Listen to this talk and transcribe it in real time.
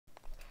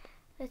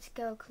Let's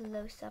go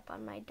close up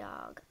on my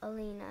dog,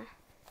 Alina.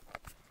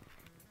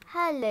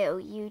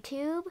 Hello,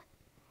 YouTube.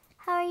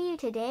 How are you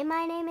today?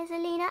 My name is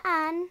Alina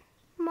Ann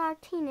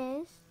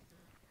Martinez.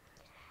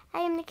 I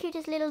am the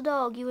cutest little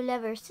dog you will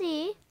ever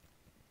see.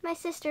 My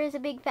sister is a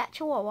big fat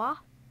chihuahua.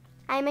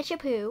 I am a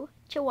chapoo,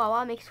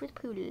 chihuahua mixed with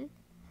poodle.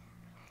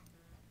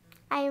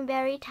 I am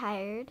very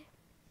tired.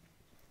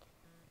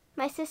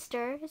 My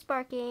sister is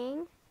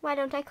barking. Why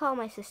don't I call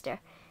my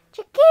sister?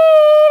 Chiquita!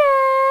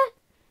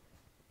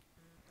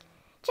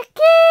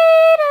 Chiquita!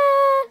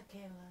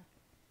 Michaela.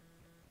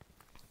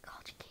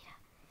 Call Chiquita.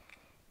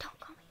 Don't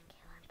call me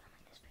Michaela. I'm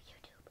filming this for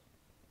YouTube.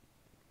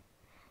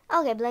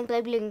 Okay, blank,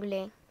 blank, blank,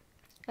 blank.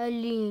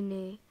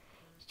 Alina.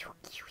 So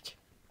cute.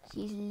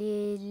 She's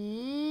little.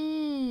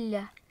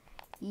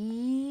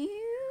 You.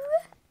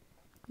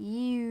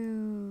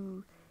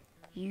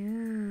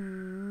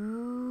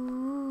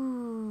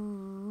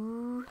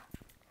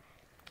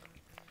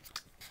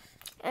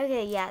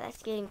 Okay, yeah,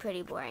 that's getting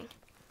pretty boring.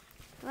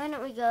 Why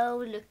don't we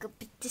go look up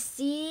at the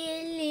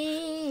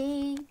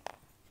ceiling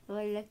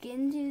or look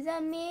into the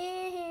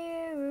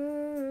mirror?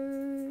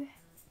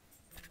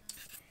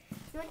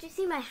 Don't you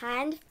see my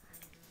hand?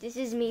 This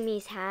is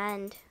Mimi's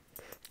hand.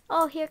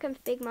 Oh, here comes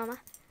Big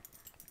Mama.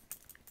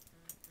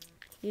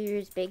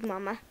 Here's Big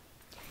Mama.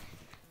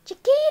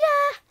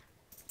 Chiquita!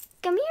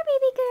 Come here,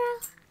 baby girl.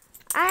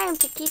 I am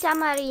Chiquita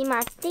Marie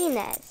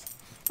Martinez.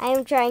 I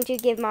am trying to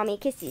give Mommy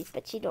kisses,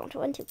 but she don't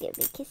want to give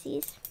me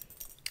kisses.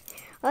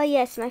 Oh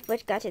yes, my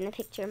foot got in the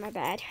picture, my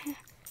bad.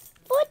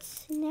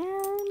 Foot! No,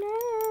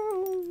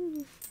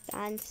 no.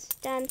 Dance,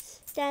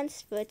 dance,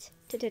 dance, foot.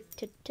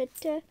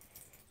 Ta-ta-ta-ta-ta.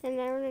 No,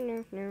 no, no,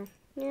 no, no.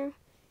 No,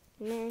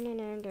 no, no,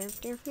 no,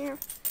 no, no.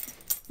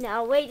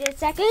 Now wait a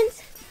second.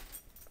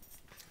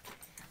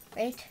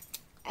 Wait,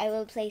 I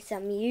will play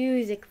some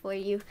music for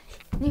you.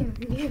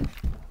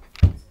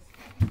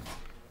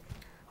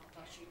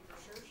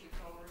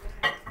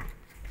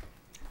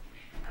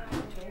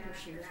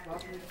 She was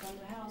welcome to come to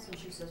the house, and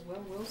she says,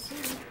 well, we'll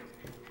see.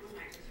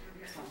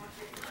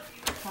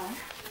 Huh?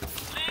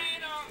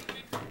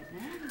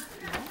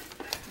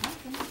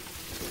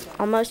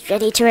 Almost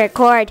ready to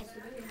record.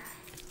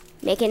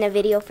 Making a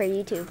video for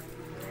YouTube.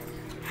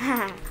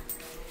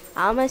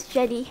 Almost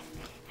ready.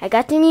 I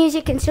got the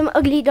music and some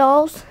ugly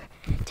dolls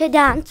to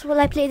dance while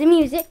I play the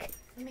music.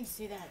 Let me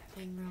see that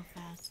thing real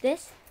fast.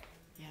 This?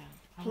 Yeah,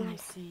 I want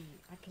to see,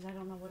 because I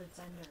don't know what it's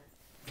under.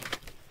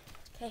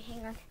 Okay,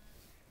 hang on.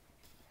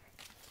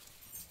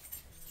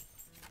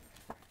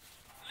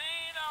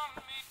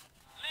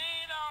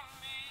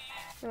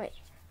 Oh, wait,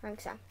 wrong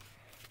song.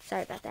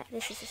 Sorry about that.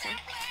 This is the song.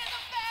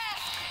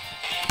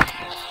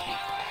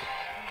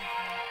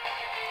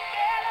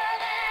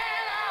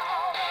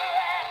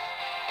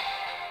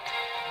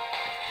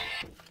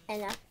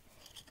 Enough.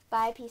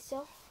 Bye, Piso.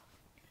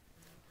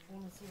 I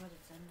want to see what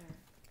it's under.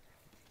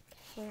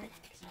 Hang on.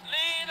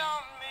 Lean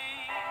on me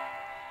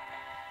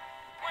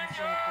when It's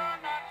you're right there, not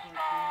that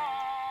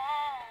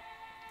strong,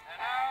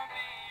 and I'll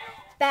be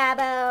yours.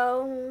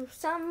 Babo,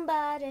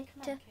 somebody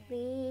to Okay.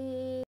 lean